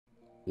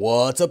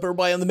What's up,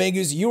 everybody? I'm the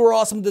Mangoose. You are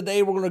awesome.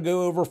 Today we're going to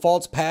go over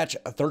Faults Patch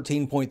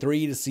 13.3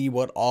 to see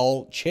what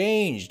all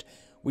changed.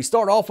 We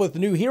start off with the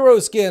new hero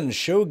skin,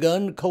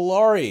 Shogun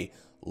Kallari.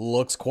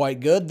 Looks quite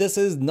good. This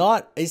is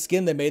not a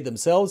skin they made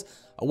themselves.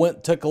 I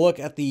took a look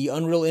at the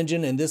Unreal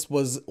Engine, and this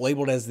was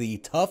labeled as the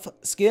Tough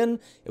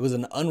skin. It was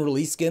an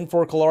unreleased skin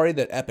for Kallari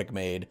that Epic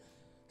made.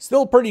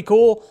 Still pretty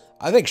cool.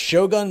 I think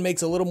Shogun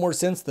makes a little more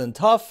sense than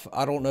Tough.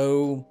 I don't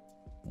know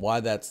why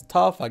that's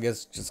Tough. I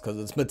guess just because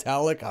it's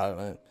metallic.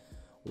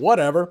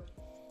 Whatever.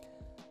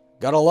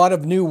 Got a lot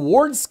of new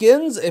ward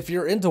skins. If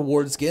you're into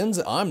ward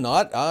skins, I'm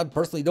not. I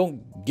personally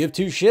don't give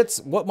two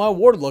shits what my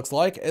ward looks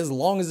like as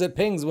long as it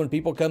pings when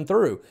people come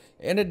through.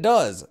 And it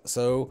does.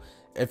 So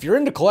if you're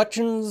into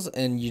collections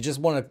and you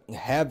just want to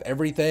have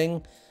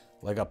everything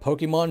like a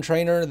Pokemon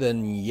trainer,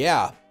 then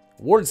yeah,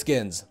 ward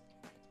skins.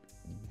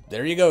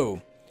 There you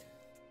go.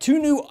 Two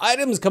new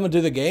items coming to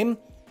the game.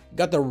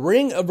 Got the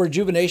Ring of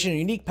Rejuvenation,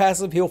 unique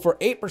passive heal for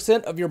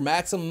 8% of your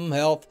maximum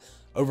health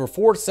over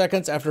 4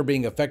 seconds after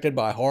being affected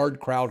by hard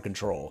crowd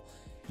control.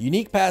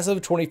 Unique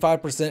passive,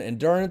 25%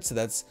 endurance.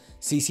 That's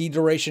CC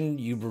duration.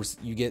 You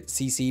get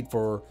CC'd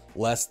for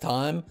less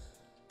time.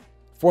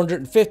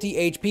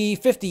 450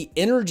 HP, 50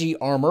 energy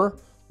armor,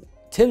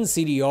 10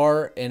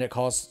 CDR, and it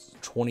costs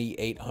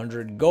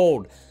 2,800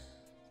 gold.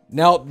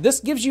 Now, this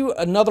gives you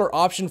another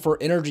option for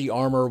energy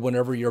armor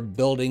whenever you're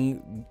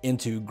building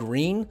into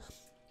green.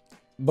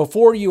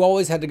 Before, you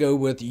always had to go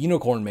with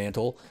Unicorn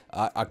Mantle.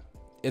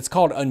 It's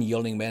called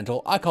Unyielding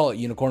Mantle. I call it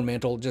Unicorn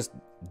Mantle. Just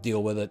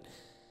deal with it.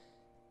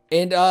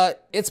 And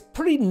it's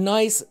pretty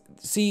nice.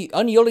 See,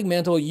 Unyielding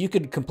Mantle, you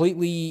could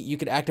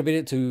activate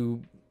it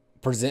to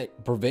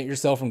prevent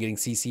yourself from getting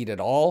CC'd at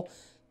all.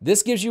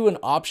 This gives you an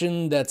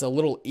option that's a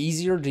little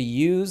easier to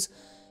use.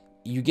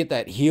 You get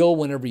that heal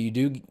whenever you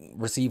do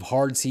receive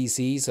hard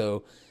CC.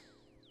 So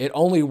it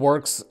only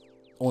works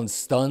on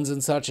stuns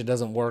and such. It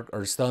doesn't work,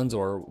 or stuns,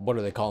 or what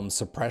do they call them?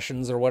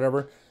 Suppressions or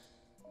whatever.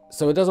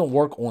 So it doesn't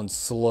work on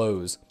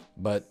slows,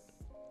 but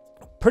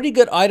pretty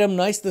good item.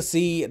 Nice to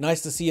see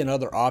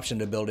another option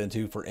to build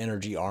into for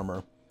energy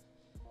armor.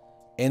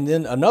 And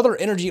then another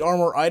energy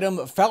armor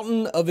item,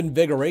 Fountain of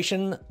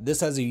Invigoration.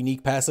 This has a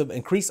unique passive,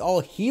 increase all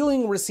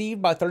healing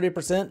received by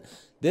 30%.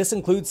 This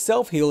includes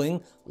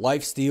self-healing,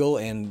 lifesteal,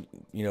 and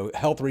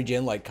health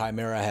regen like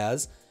Chimera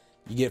has.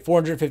 You get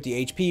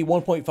 450 HP,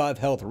 1.5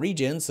 health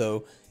regen,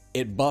 so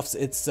it buffs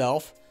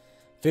itself.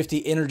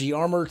 50 energy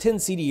armor, 10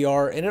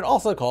 CDR, and it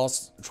also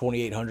costs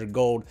 2,800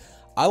 gold.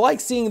 I like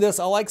seeing this.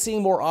 I like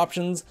seeing more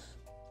options.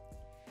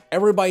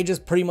 Everybody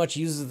just pretty much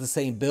uses the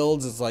same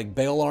builds. It's like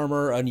Bale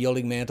Armor,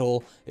 Unyielding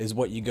Mantle is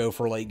what you go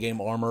for late game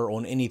armor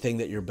on anything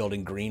that you're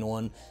building green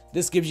on.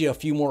 This gives you a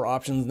few more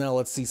options. Now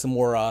let's see some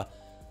more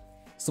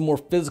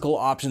physical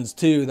options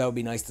too. That would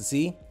be nice to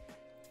see.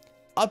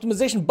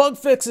 Optimization bug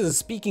fixes.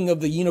 Speaking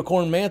of the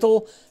Unicorn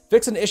Mantle,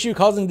 fix an issue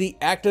causing the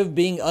active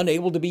being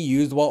unable to be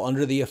used while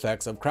under the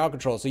effects of crowd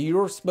control. So you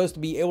were supposed to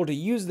be able to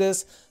use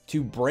this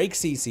to break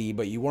CC,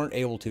 but you weren't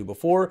able to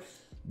before.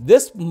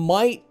 This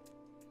might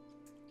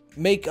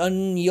make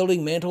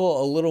Unyielding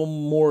Mantle a little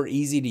more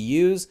easy to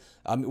use.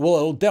 Well,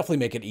 it'll definitely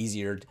make it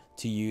easier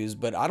to use,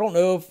 but I don't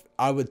know if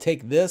I would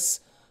take this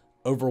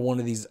over one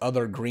of these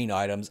other green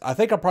items. I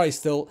think I'll probably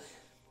still...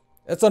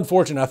 That's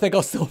unfortunate. I think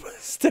I'll still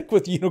stick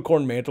with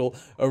Unicorn Mantle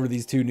over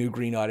these two new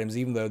green items,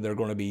 even though they're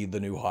going to be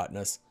the new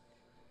hotness.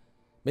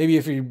 Maybe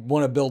if you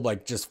want to build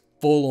like just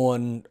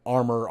full-on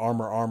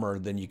armor,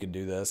 then you could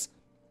do this.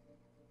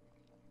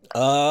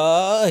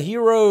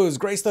 Heroes,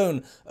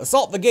 Greystone,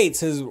 Assault the Gates,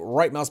 his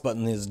right mouse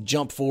button, his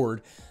jump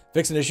forward.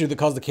 Fix an issue that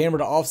caused the camera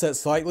to offset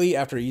slightly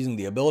after using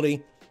the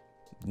ability.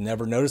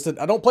 Never noticed it.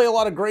 I don't play a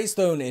lot of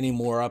Greystone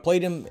anymore. I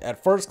played him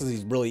at first because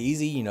he's really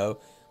easy,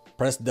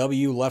 press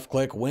W, left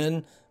click,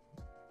 win.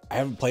 I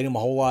haven't played him a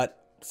whole lot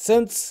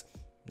since.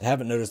 I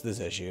haven't noticed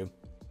this issue.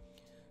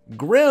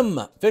 Grim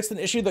fixed an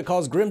issue that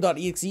caused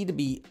Grim.exe to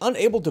be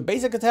unable to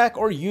basic attack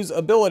or use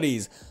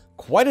abilities.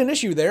 Quite an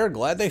issue there.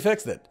 Glad they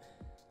fixed it.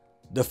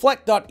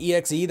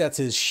 Deflect.exe, that's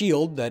his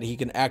shield that he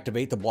can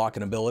activate to block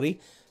an ability.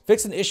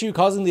 Fixed an issue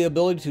causing the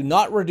ability to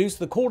not reduce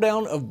the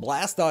cooldown of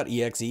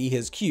Blast.exe,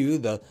 his Q,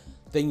 the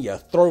thing you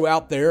throw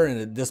out there and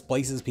it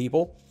displaces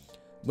people,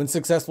 when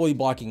successfully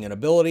blocking an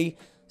ability.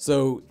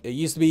 So it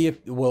used to be,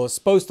 well, it's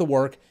supposed to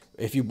work.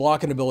 If you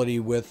block an ability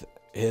with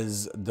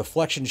his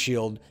deflection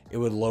shield, it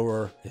would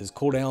lower his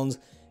cooldowns,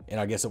 and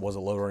I guess it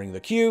wasn't lowering the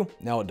Q.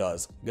 Now it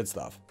does. Good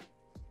stuff.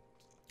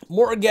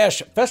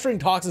 Morigesh, Festering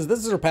Toxins.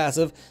 This is her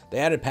passive. They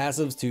added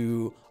passives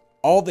to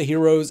all the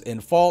heroes in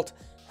Fault.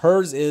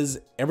 Hers is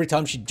every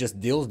time she just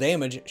deals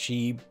damage,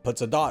 she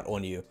puts a dot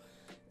on you,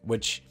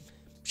 which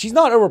she's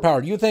not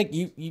overpowered. You think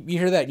you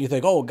hear that and you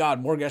think, oh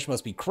God, Morigesh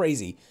must be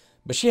crazy.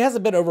 But she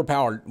hasn't been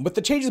overpowered. With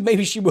the changes,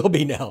 maybe she will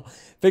be now.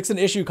 Fix an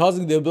issue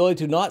causing the ability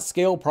to not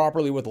scale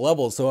properly with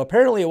levels. So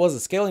apparently it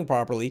wasn't scaling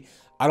properly.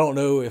 I don't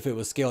know if it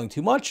was scaling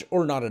too much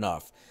or not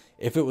enough.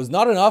 If it was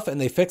not enough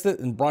and they fixed it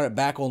and brought it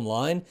back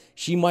online,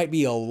 she might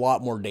be a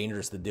lot more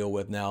dangerous to deal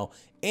with now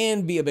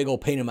and be a big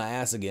old pain in my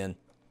ass again.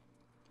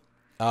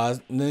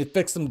 And they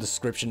fixed some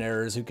description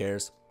errors. Who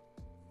cares?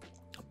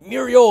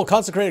 Muriel,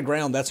 Consecrated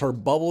Ground, that's her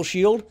bubble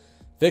shield.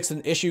 Fixed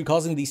an issue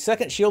causing the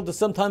second shield to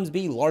sometimes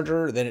be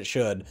larger than it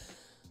should.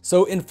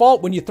 So in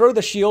Fault, when you throw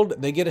the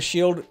shield, they get a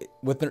shield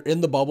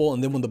in the bubble,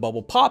 and then when the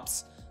bubble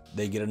pops,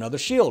 they get another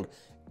shield.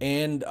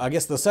 And I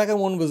guess the second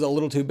one was a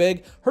little too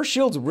big. Her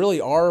shields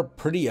really are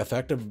pretty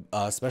effective,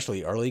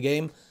 especially early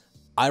game.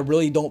 I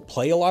really don't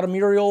play a lot of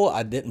Muriel.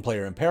 I didn't play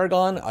her in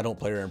Paragon. I don't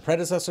play her in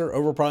Predecessor,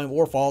 Overprime,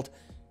 or Fault.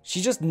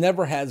 She just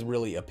never has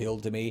really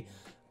appealed to me.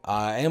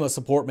 I am a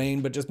support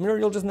main, but just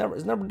Muriel just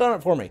has never done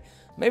it for me.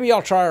 Maybe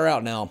I'll try her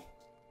out now.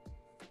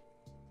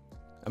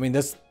 I mean,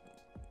 this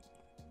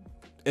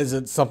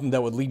isn't something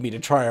that would lead me to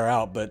try her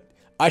out, but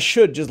I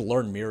should just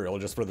learn Muriel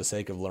just for the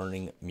sake of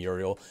learning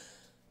Muriel.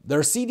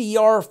 Their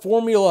CDR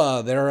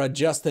formula, they're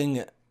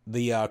adjusting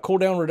the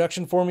cooldown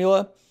reduction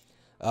formula.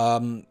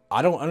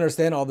 I don't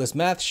understand all this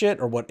math shit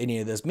or what any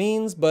of this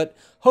means, but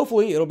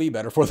hopefully it'll be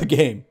better for the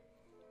game.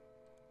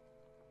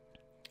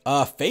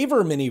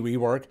 Favor mini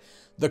rework.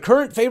 The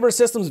current favor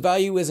system's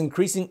value is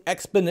increasing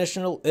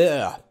exponential.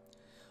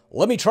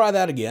 Let me try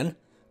that again.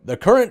 The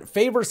current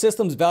favor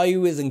system's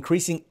value is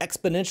increasing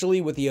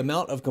exponentially with the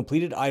amount of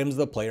completed items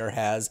the player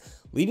has,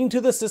 leading to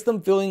the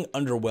system feeling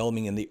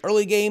underwhelming in the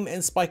early game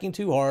and spiking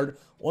too hard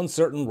on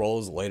certain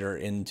roles later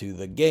into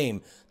the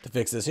game. To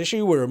fix this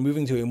issue, we're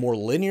moving to a more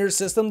linear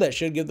system that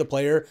should give the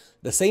player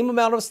the same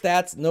amount of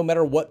stats no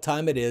matter what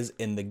time it is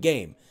in the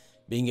game.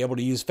 Being able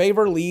to use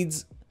favor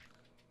leads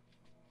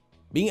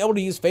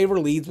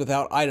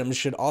without items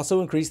should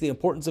also increase the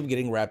importance of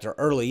getting Raptor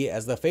early,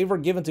 as the favor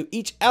given to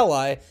each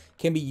ally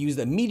can be used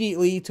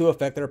immediately to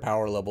affect their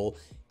power level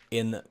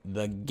in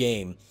the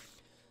game.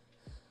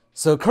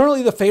 So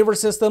currently the favor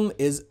system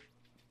is,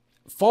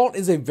 Fault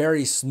is a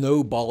very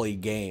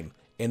snowbally game,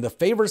 and the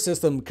favor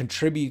system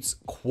contributes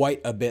quite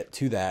a bit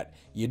to that.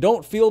 You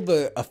don't feel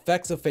the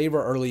effects of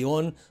favor early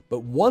on,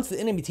 but once the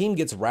enemy team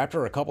gets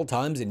Raptor a couple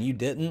times and you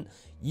didn't,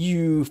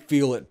 you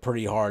feel it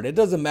pretty hard. It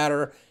doesn't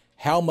matter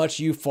how much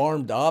you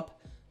farmed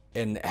up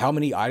and how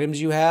many items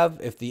you have.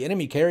 If the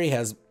enemy carry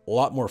has a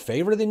lot more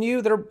favor than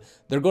you,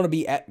 they're going to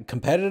be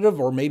competitive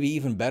or maybe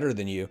even better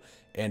than you.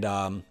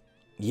 And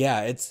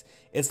yeah, it's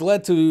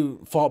led to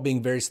Fault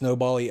being very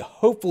snowbally.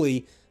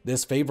 Hopefully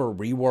this favor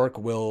rework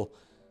will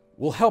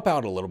help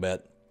out a little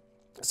bit.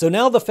 So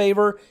now the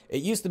favor,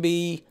 it used to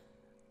be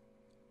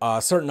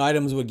certain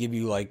items would give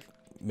you, like,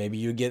 maybe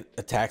you get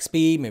attack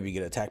speed, maybe you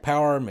get attack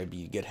power, maybe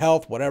you get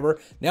health, whatever.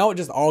 Now it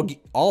just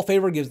all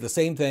favor gives the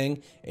same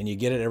thing, and you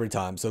get it every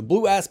time. So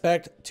blue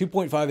aspect,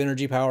 2.5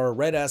 energy power,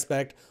 red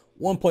aspect,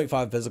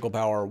 1.5 physical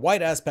power,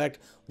 white aspect,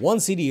 1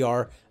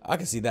 CDR. I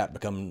can see that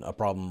becoming a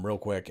problem real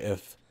quick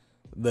if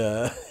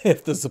the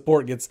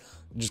support gets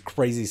just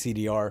crazy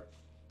CDR.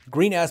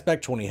 Green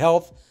aspect, 20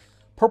 health,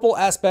 purple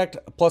aspect,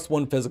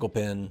 +1 physical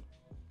pin.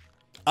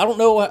 I don't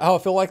know how I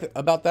feel like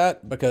about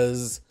that,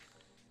 because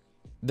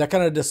that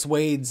kind of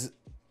dissuades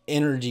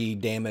energy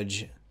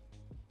damage.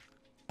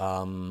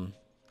 Anybody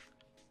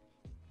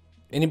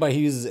who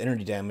uses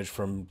energy damage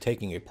from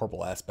taking a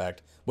purple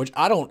aspect, which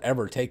I don't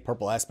ever take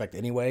purple aspect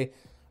anyway.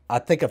 I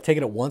think I've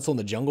taken it once on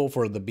the jungle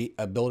for the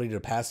ability to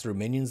pass through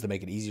minions to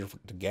make it easier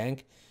to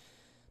gank.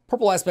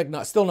 Purple aspect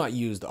still not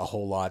used a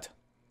whole lot.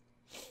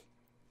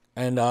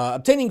 And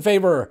obtaining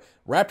favor.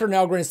 Raptor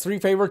now grants 3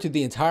 favor to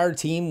the entire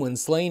team when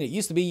slain. It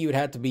used to be you would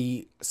have to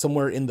be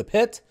somewhere in the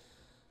pit.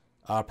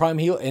 Prime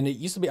Heal, and it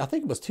used to be, I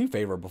think it was 2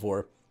 favor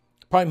before.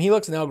 Prime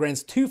Helix now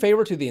grants 2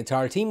 favor to the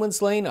entire team when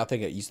slain. I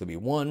think it used to be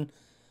 1.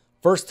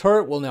 First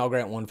turret will now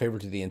grant 1 favor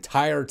to the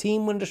entire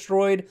team when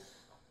destroyed.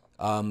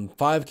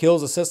 5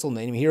 kills, assists on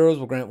the enemy heroes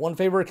will grant 1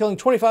 favor. Killing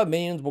 25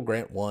 minions will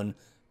grant 1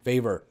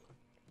 favor.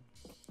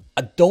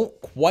 I don't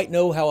quite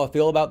know how I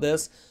feel about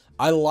this.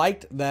 I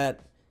liked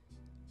that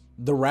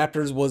the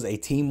Raptors was a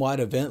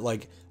team-wide event.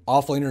 Like,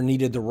 offlaner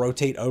needed to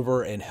rotate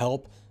over and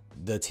help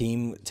the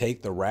team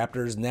take the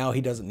Raptors. Now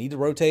he doesn't need to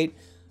rotate,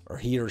 or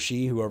he or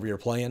she, whoever you're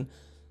playing.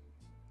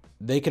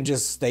 They can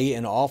just stay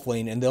in off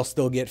lane and they'll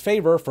still get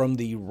favor from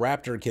the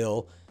Raptor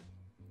kill.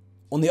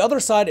 On the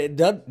other side, it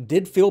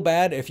did feel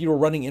bad if you were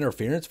running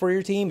interference for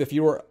your team. If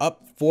you were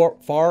up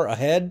far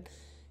ahead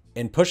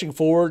and pushing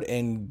forward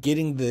and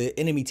getting the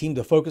enemy team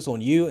to focus on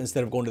you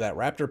instead of going to that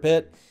Raptor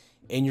pit,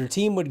 and your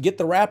team would get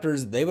the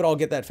Raptors, they would all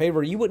get that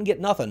favor. You wouldn't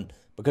get nothing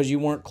because you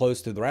weren't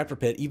close to the Raptor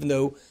pit, even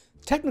though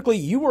technically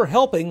you were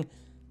helping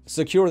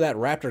secure that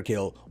Raptor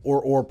kill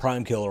or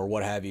prime kill or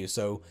what have you.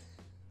 So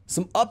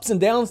some ups and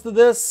downs to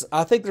this.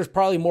 I think there's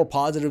probably more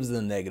positives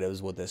than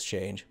negatives with this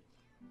change.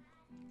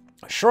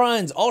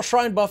 Shrines. All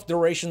shrine buff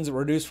durations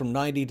reduced from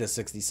 90 to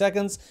 60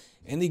 seconds.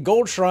 And the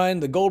gold shrine,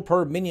 the gold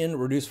per minion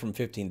reduced from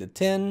 15 to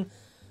 10.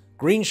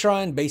 Green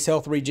shrine, base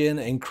health regen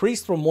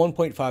increased from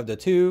 1.5 to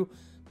 2,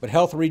 but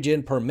health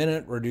regen per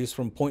minute reduced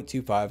from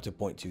 0.25 to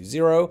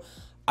 0.20.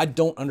 I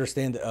don't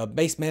understand.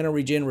 Base mana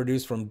regen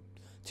reduced from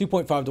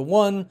 2.5 to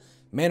 1.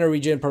 Mana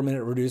regen per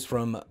minute reduced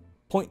from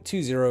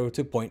 0.20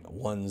 to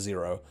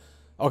 0.10.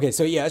 Okay,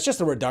 so yeah, it's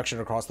just a reduction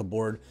across the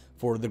board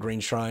for the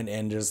green shrine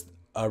and just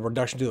a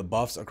reduction to the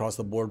buffs across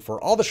the board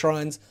for all the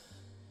shrines.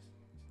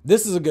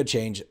 This is a good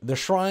change. The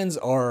shrines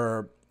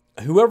are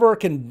whoever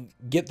can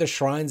get the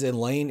shrines in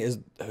lane is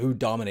who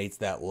dominates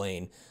that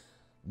lane.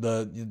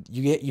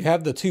 You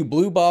have the 2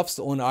 blue buffs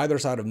on either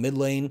side of mid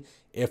lane.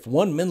 If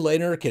one mid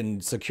laner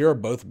can secure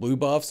both blue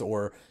buffs,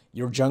 or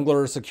your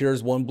jungler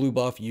secures one blue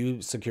buff,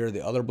 you secure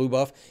the other blue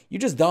buff, you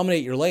just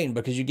dominate your lane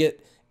because you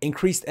get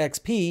increased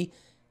XP,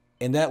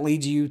 and that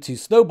leads you to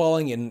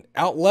snowballing, and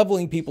out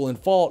leveling people in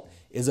Fault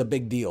is a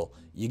big deal.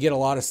 You get a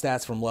lot of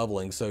stats from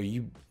leveling, so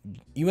you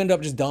end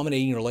up just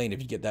dominating your lane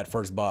if you get that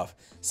first buff.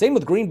 Same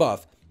with green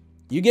buff.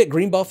 You get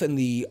green buff in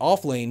the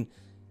off lane,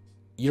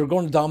 you're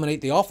going to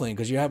dominate the off lane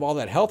because you have all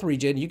that health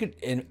regen. You could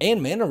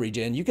and mana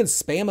regen. You can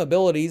spam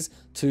abilities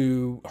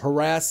to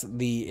harass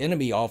the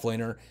enemy off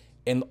laner,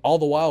 and all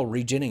the while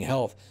regenning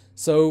health.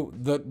 So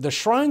the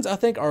shrines, I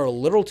think, are a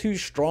little too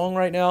strong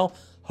right now.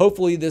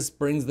 Hopefully this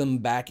brings them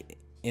back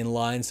in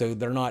line so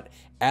they're not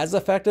as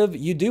effective.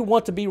 You do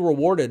want to be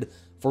rewarded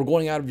for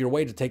going out of your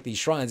way to take these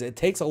shrines. It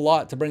takes a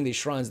lot to bring these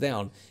shrines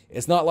down.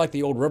 It's not like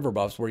the old river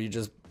buffs where you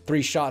just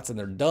 3 shots and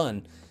they're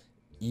done.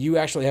 You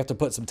actually have to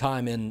put some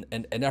time in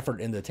and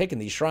effort into taking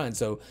these shrines.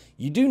 So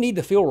you do need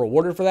to feel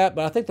rewarded for that,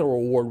 but I think the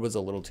reward was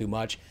a little too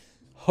much.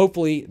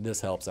 Hopefully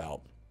this helps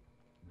out.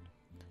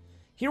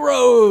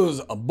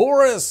 Heroes!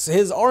 Boris,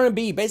 his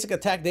R&B basic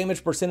attack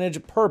damage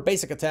percentage per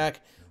basic attack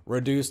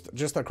reduced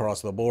just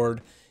across the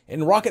board.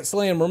 And Rocket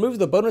Slam removes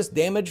the bonus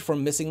damage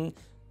from missing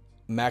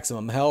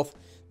maximum health.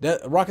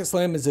 That Rocket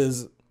Slam is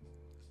his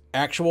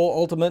actual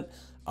ultimate.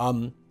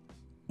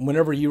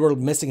 Whenever you were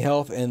missing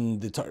health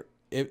and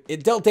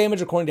it dealt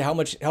damage according to how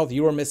much health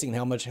you were missing and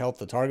how much health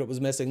the target was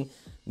missing.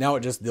 Now it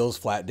just deals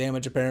flat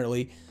damage,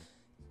 apparently.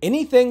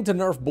 Anything to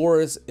nerf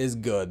Boris is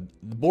good.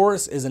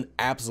 Boris is an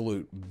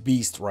absolute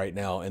beast right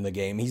now in the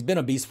game. He's been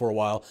a beast for a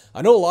while.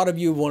 I know a lot of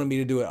you wanted me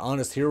to do an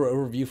honest hero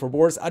overview for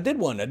Boris. I did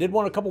one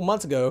a couple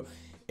months ago.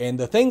 And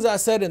the things I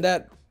said in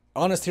that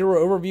honest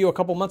hero overview a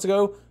couple months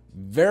ago,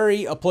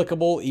 very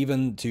applicable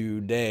even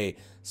today.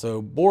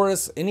 So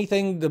Boris, he's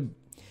going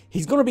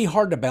to be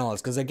hard to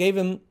balance because I gave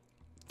him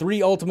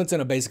 3 ultimates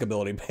and a basic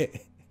ability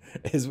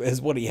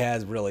is what he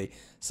has, really.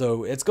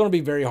 So it's going to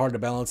be very hard to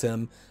balance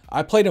him.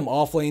 I played him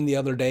off lane the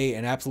other day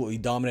and absolutely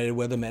dominated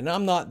with him, and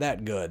I'm not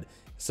that good.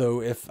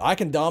 So if I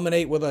can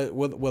dominate with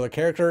a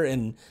character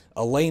in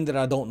a lane that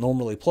I don't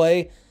normally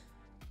play,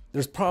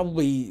 there's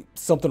probably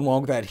something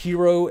wrong with that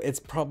hero. It's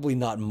probably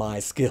not my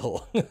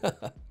skill.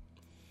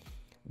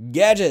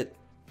 Gadget.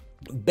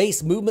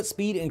 Base movement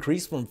speed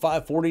increased from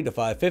 540 to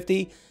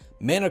 550.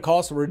 Mana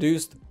cost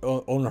reduced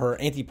on her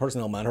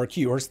anti-personnel mine, her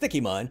Q, her sticky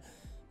mine.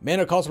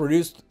 Mana cost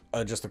reduced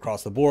just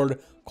across the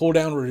board.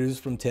 Cooldown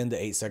reduced from 10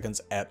 to 8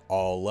 seconds at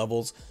all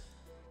levels.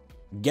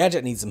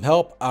 Gadget needs some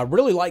help. I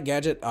really like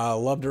Gadget. I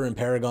loved her in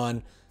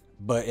Paragon.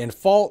 But in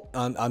Fault,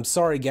 I'm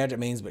sorry, Gadget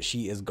mains, but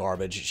she is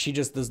garbage. She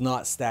just does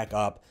not stack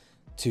up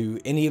to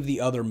any of the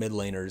other mid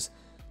laners.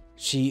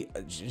 She's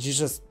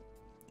just,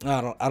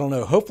 I don't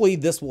know. Hopefully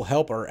this will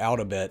help her out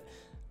a bit.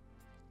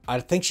 I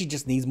think she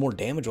just needs more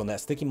damage on that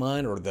sticky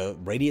mine, or the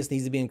radius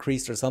needs to be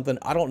increased or something.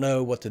 I don't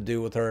know what to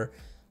do with her,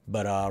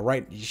 but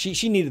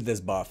she needed this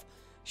buff.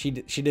 She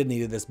did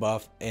need this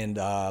buff, and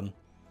I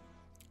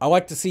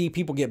like to see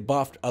people get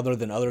buffed other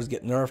than others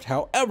get nerfed.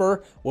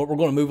 However, what we're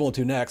going to move on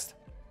to next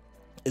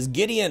is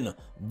Gideon.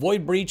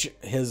 Void Breach,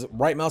 his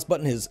right mouse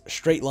button, his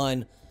straight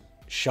line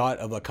shot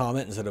of a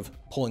comet instead of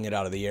pulling it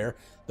out of the air.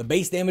 The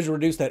base damage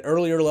reduced at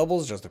earlier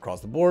levels just across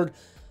the board.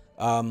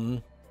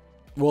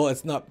 Well,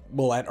 it's not,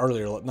 well, at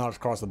earlier, not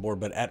across the board,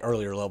 but at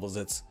earlier levels,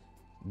 it's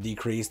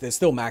decreased. It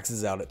still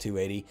maxes out at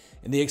 280.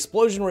 And the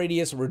explosion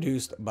radius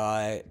reduced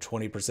by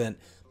 20%.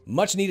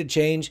 Much needed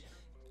change.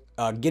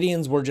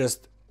 Gideons were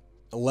just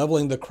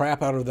leveling the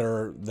crap out of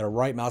their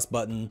right mouse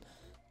button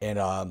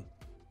and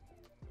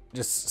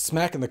just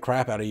smacking the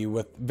crap out of you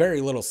with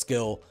very little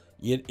skill.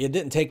 It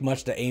didn't take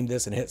much to aim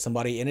this and hit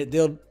somebody, and it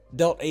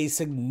dealt a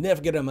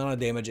significant amount of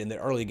damage in the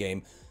early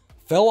game.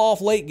 Fell off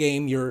late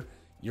game. You're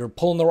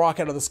pulling the rock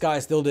out of the sky,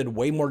 still did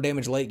way more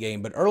damage late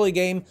game. But early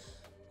game,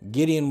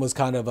 Gideon was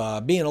kind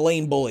of being a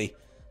lane bully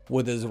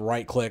with his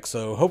right click.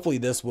 So hopefully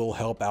this will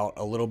help out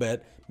a little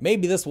bit.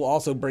 Maybe this will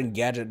also bring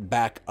Gadget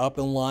back up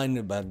in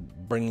line by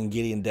bringing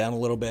Gideon down a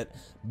little bit.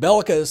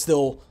 Belica is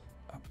still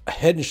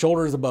head and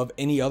shoulders above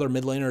any other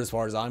mid laner as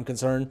far as I'm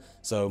concerned.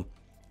 So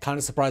kind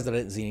of surprised that I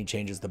didn't see any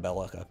changes to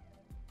Belica.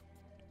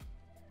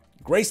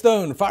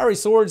 Greystone, Fiery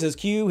Swords, his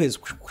Q, his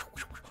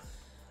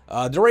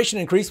duration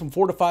increased from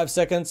 4 to 5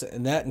 seconds,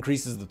 and that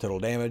increases the total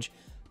damage.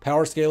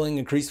 Power scaling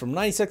increased from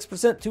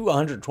 96% to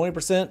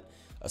 120%.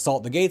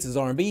 Assault the Gates is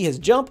R&B. His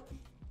jump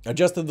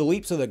adjusted the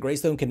leap so that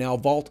Greystone can now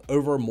vault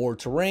over more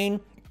terrain.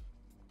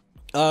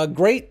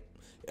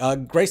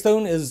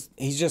 Greystone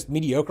he's just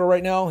mediocre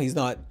right now. He's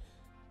not,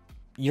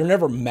 you're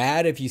never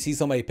mad if you see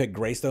somebody pick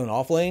Greystone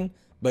off lane,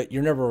 but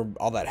you're never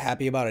all that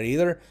happy about it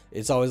either.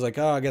 It's always like,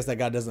 oh, I guess that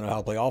guy doesn't know how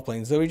to play off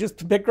lane, so he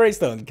just picked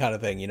Greystone kind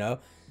of thing, you know?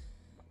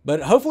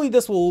 But hopefully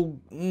this will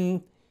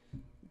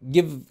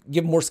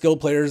give more skilled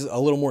players a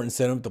little more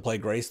incentive to play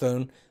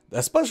Greystone,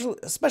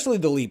 especially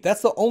the leap.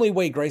 That's the only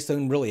way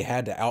Greystone really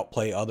had to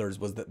outplay others,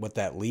 was with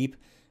that leap.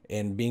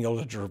 and being able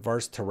to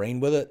traverse terrain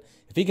with it.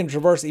 If he can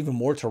traverse even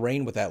more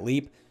terrain with that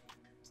leap,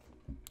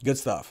 good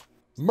stuff.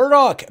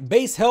 Murdoch,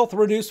 base health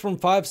reduced from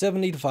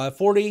 570 to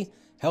 540.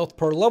 Health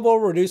per level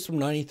reduced from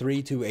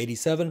 93 to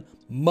 87.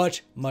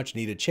 Much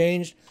needed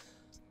change.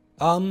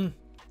 In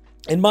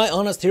my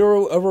honest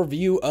hero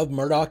overview of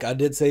Murdoch, I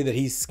did say that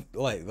he's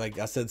like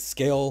I said,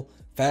 scale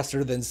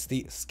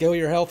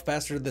your health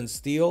faster than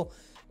steel.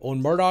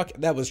 On Murdoch,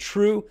 that was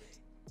true.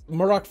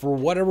 Murdoch, for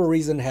whatever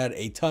reason, had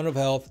a ton of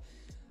health,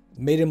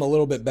 made him a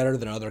little bit better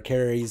than other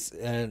carries,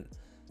 and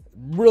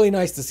really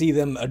nice to see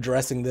them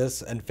addressing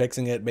this and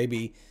fixing it.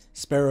 Maybe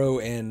Sparrow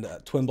and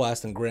Twin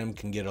Blast and Grim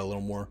can get a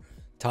little more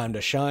time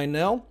to shine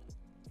now.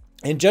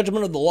 In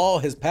Judgment of the Law,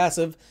 his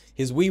passive,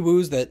 his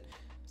wee-woos that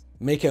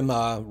make him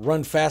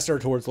run faster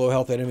towards low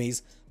health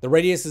enemies. The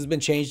radius has been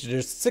changed to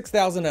just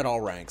 6,000 at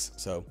all ranks,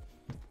 so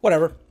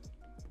whatever.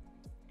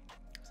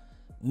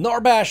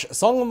 Narbash,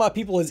 Song of My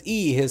People is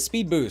E, his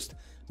speed boost.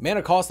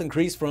 Mana cost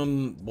increased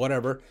from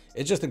whatever.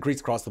 It just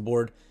increased across the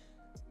board.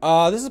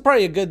 This is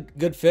probably a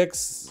good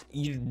fix.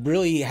 You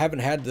really haven't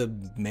had to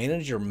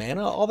manage your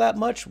mana all that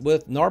much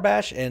with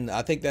Narbash, and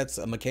I think that's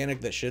a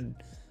mechanic that should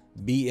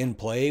be in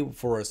play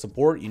for a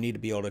support. You need to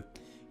be able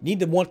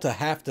to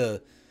have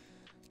to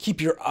keep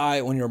your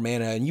eye on your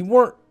mana, and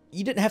you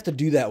didn't have to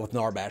do that with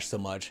Narbash so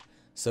much.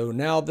 So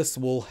now this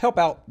will help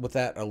out with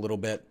that a little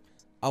bit.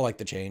 I like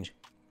the change.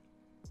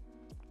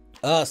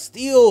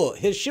 Steel,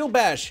 his shield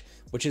bash,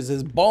 which is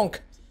his bonk,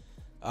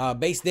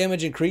 base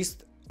damage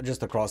increased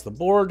just across the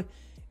board.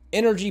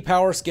 Energy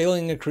power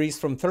scaling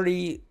increased from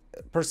 30%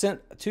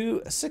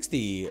 to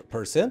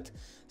 60%.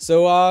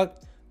 So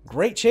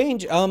great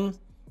change.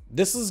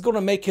 This is going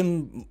to make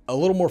him a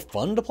little more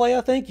fun to play,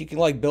 I think. You can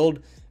like build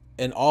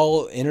an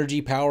all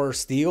energy power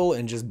steel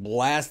and just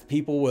blast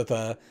people with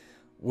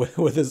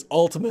his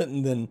ultimate,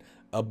 and then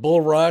a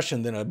bull rush,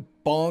 and then a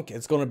bonk.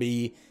 It's gonna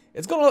be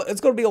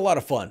a lot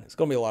of fun. It's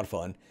gonna be a lot of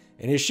fun.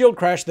 And his shield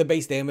crash, the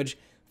base damage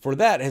for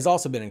that has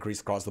also been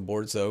increased across the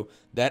board, so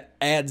that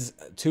adds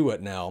to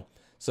it now.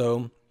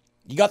 So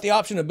you got the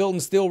option of building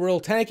steel real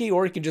tanky,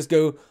 or you can just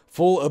go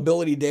full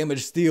ability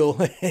damage steel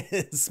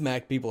and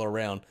smack people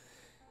around.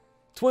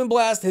 Twin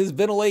Blast, his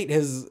ventilate,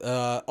 his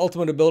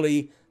ultimate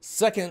ability,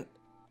 second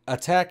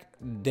attack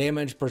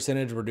damage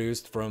percentage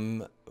reduced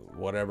from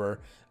whatever.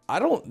 I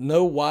don't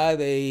know why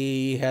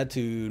they had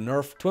to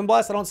nerf Twin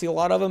Blast. I don't see a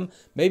lot of them.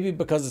 Maybe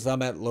because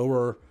I'm at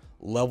lower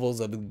levels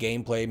of the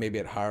gameplay. Maybe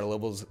at higher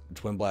levels,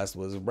 Twin Blast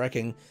was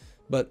wrecking.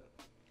 But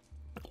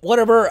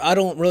whatever. I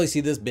don't really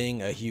see this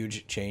being a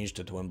huge change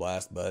to Twin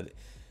Blast. But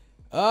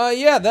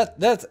yeah,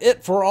 that's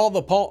it for all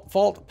the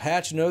Fault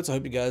patch notes. I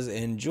hope you guys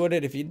enjoyed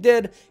it. If you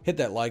did, hit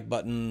that like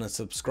button,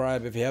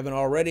 subscribe if you haven't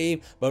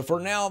already. But for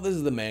now, this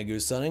is the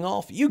Mangoose signing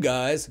off. You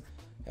guys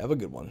have a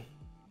good one.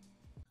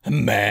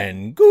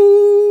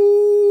 Mangoose!